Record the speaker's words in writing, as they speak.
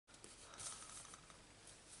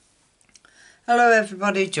Hello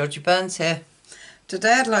everybody, Georgie Burns here.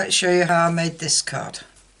 Today I'd like to show you how I made this card.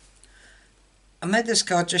 I made this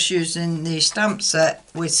card just using the stamp set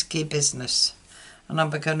Whiskey Business, and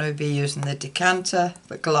I'm going to be using the decanter,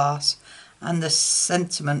 the glass and the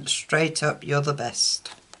sentiment Straight Up You're the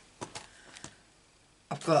Best.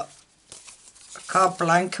 I've got a card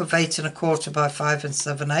blank of 8 1/4 by 5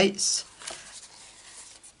 7/8,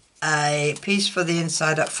 a piece for the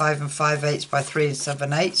inside at 5 5/8 by 3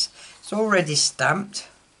 7/8. It's already stamped,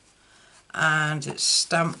 and it's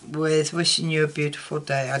stamped with Wishing You a Beautiful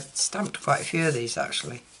Day. I stamped quite a few of these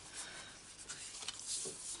actually,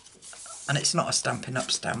 and it's not a Stampin'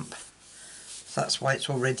 Up stamp, so that's why it's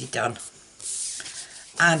already done.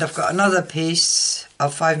 And I've got another piece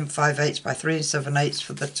of 5 5/8 by 3 7/8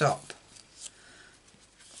 for the top.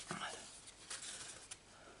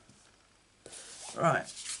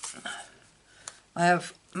 Right, I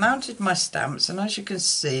have mounted my stamps, and as you can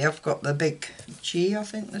see I've got the big G, I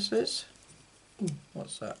think this is.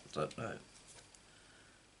 What's that? I don't know.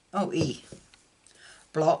 Oh, E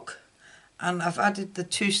block, and I've added the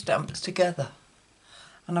two stamps together,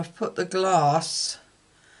 and I've put the glass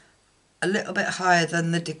a little bit higher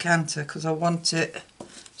than the decanter because I want it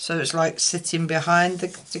so it's like sitting behind the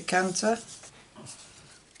decanter.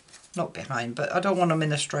 Not behind, but I don't want them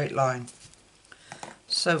in a straight line.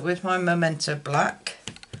 So with my Memento black,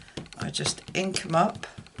 I just ink them up.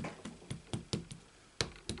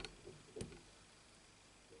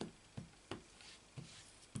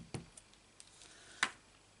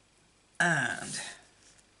 And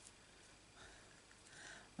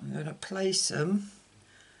I'm going to place them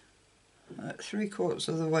at 3/4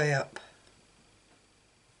 of the way up.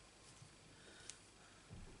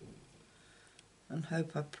 And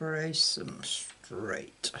hope I place them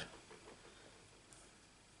straight.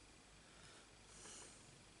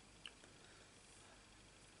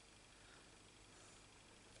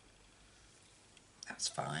 That's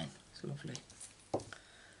fine, it's lovely.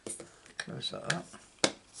 Close that up.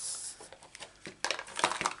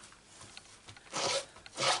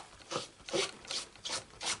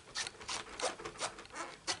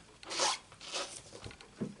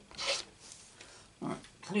 Right,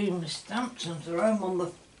 clean my stamps and throw them on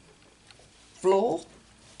the floor.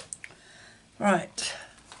 Right,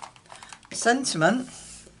 sentiment,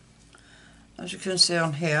 as you can see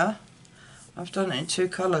on here, I've done it in two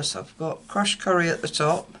colours. I've got crushed curry at the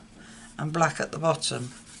top and black at the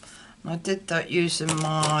bottom. And I did that using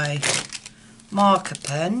my marker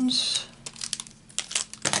pens.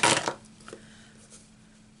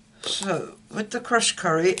 So with the crushed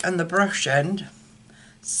curry and the brush end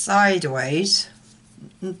sideways,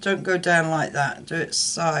 don't go down like that, do it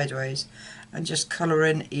sideways and just colour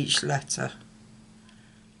in each letter.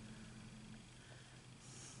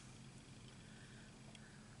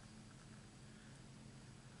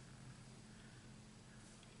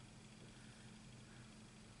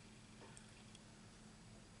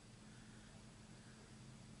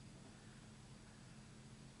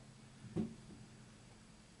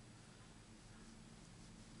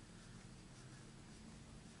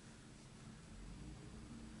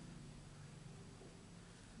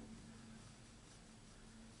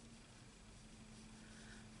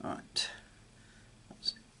 Right,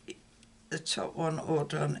 that's the top one all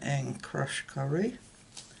done in crushed curry.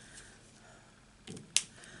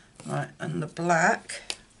 Right, and the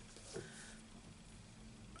black,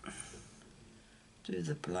 do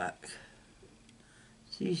the black.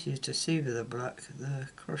 It's easier to see with the black. The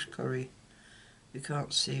crushed curry you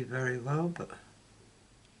can't see very well, but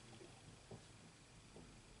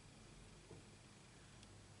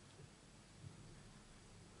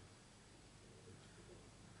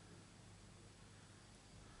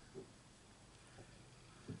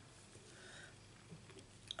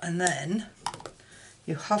and then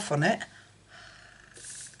you huff on it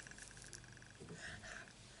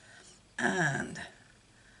and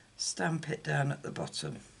stamp it down at the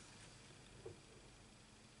bottom,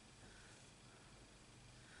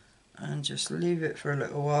 and just leave it for a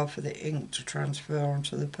little while for the ink to transfer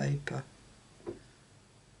onto the paper.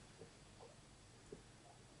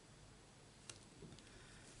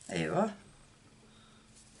 There you are.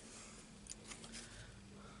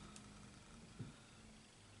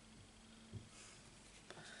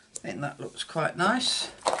 I think that looks quite nice.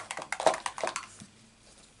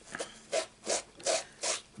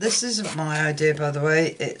 This isn't my idea, by the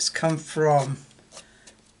way, it's come from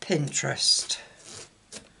Pinterest.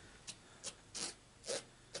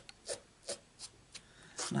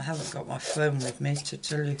 And I haven't got my phone with me to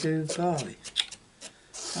tell you who by.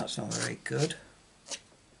 That's not very good.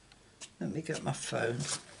 Let me get my phone.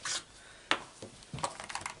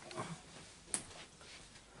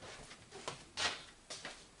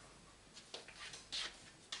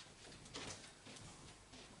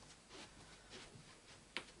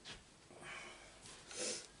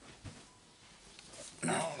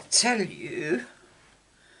 And I'll tell you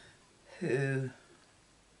who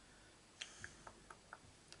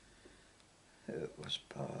it was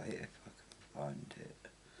by, if I can find it.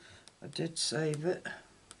 I did save it.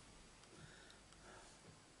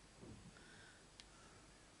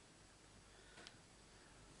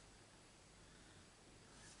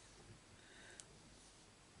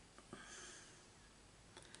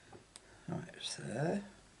 Right, it's there.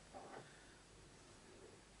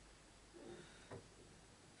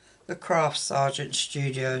 The Craft Sergeant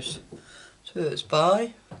Studios. So it's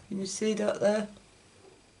by. Can you see that there?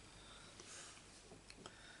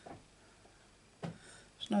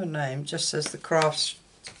 There's no name, just says the Craft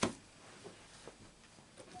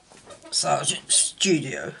Sergeant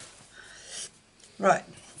Studio. Right,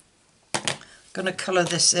 going to colour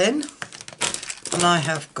this in, and I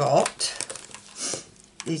have got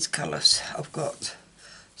these colours. I've got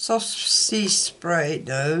soft sea spray,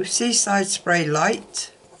 no, seaside spray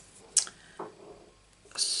light,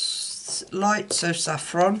 light so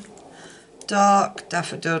saffron, dark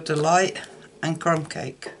daffodil delight, and crumb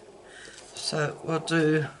cake. So we'll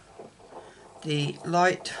do the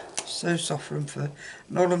light so saffron for,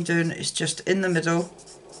 and all I'm doing is just in the middle,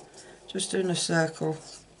 just doing a circle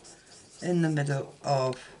in the middle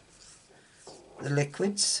of the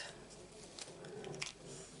liquids.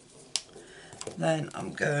 Then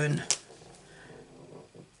I'm going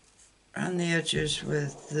around the edges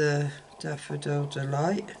with the Daffodil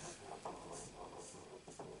Delight.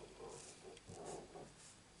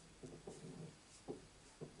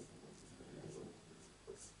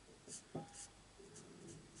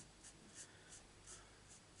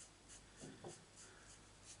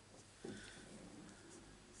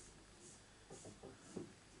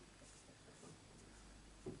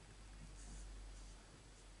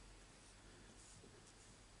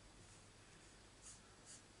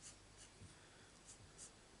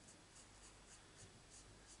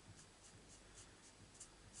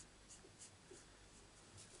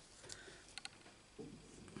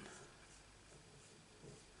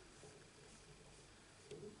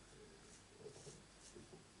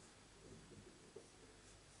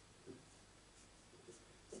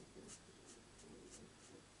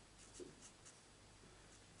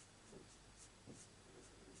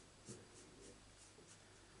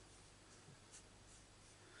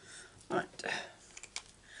 Right,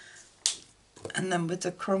 and then with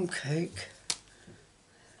the crumb cake,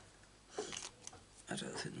 I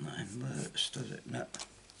don't think mine works, does it? No.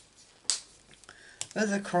 With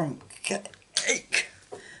the crumb cake,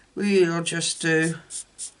 we'll just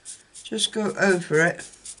go over it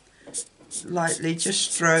lightly,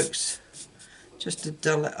 just strokes, just to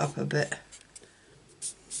dull it up a bit,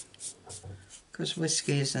 because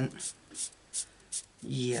whiskey isn't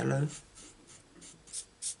yellow.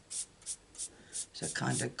 It's a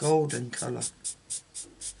kind of golden colour.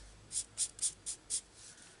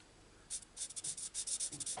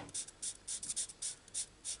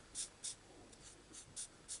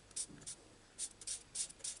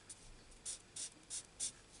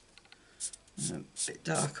 A bit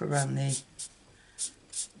dark around the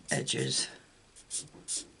edges.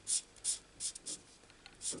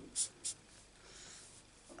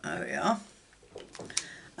 There we are.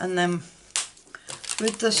 And then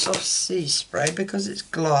with the soft sea spray, because it's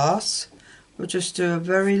glass, we'll just do a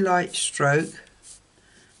very light stroke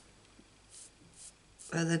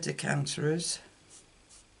where the decanter is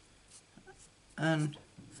and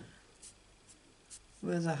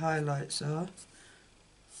where the highlights are.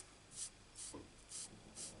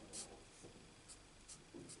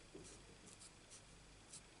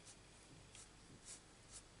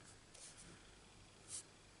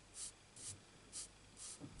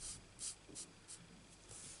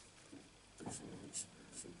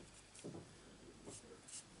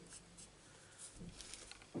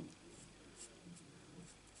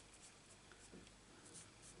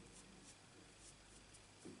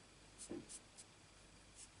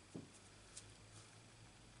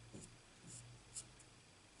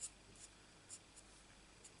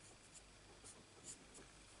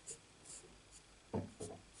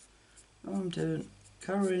 I'm doing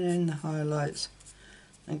colouring in the highlights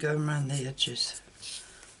and going around the edges.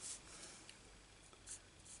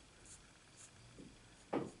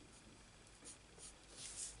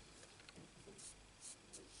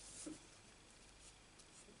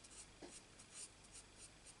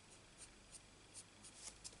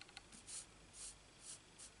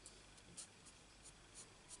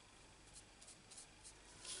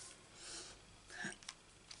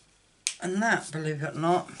 And that, believe it or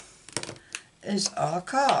not, is our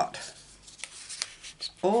card.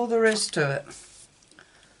 That's all there is to it.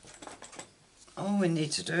 all we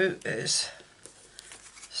need to do is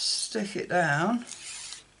stick it down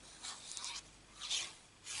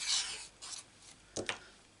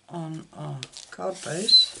on our card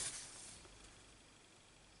base.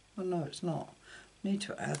 Oh no, it's not. We need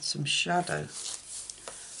to add some shadow.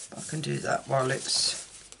 But I can do that while it's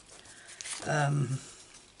on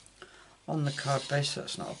the card base,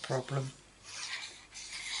 that's not a problem.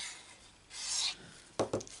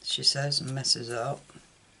 She says, and messes it up.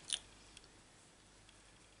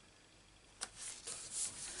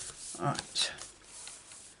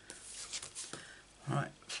 Right,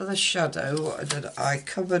 for the shadow, what I did, I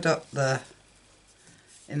covered up the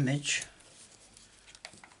image.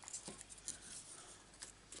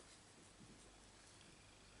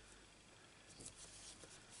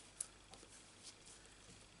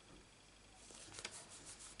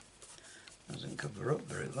 Doesn't cover up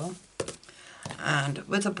very well. And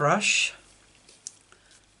with a brush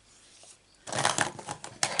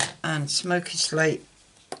and smoky slate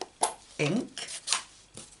ink,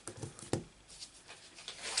 a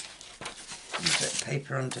bit of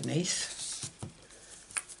paper underneath,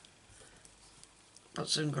 put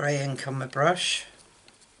some grey ink on my brush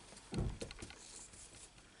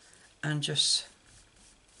and just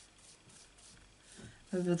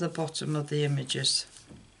over the bottom of the images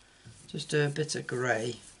just do a bit of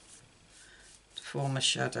grey to form a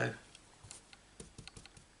shadow.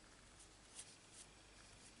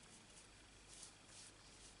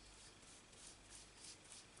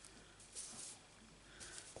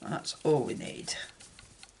 That's all we need.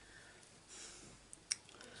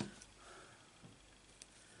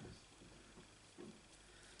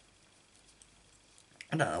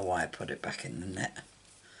 I don't know why I put it back in the net.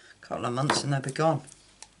 A couple of months and they'll be gone.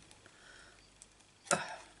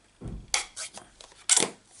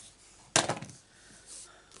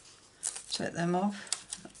 Take them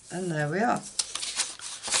off, and there we are.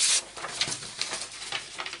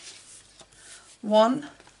 One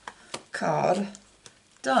card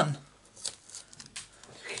done.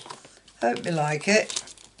 Hope you like it.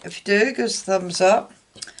 If you do, give us a thumbs up.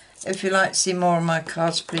 If you'd like to see more of my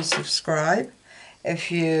cards, please subscribe.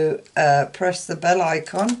 If you press the bell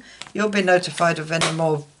icon, you'll be notified of any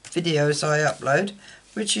more videos I upload,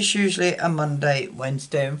 which is usually a Monday,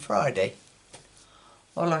 Wednesday and Friday.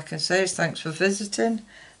 All I can say is thanks for visiting,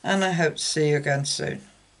 and I hope to see you again soon.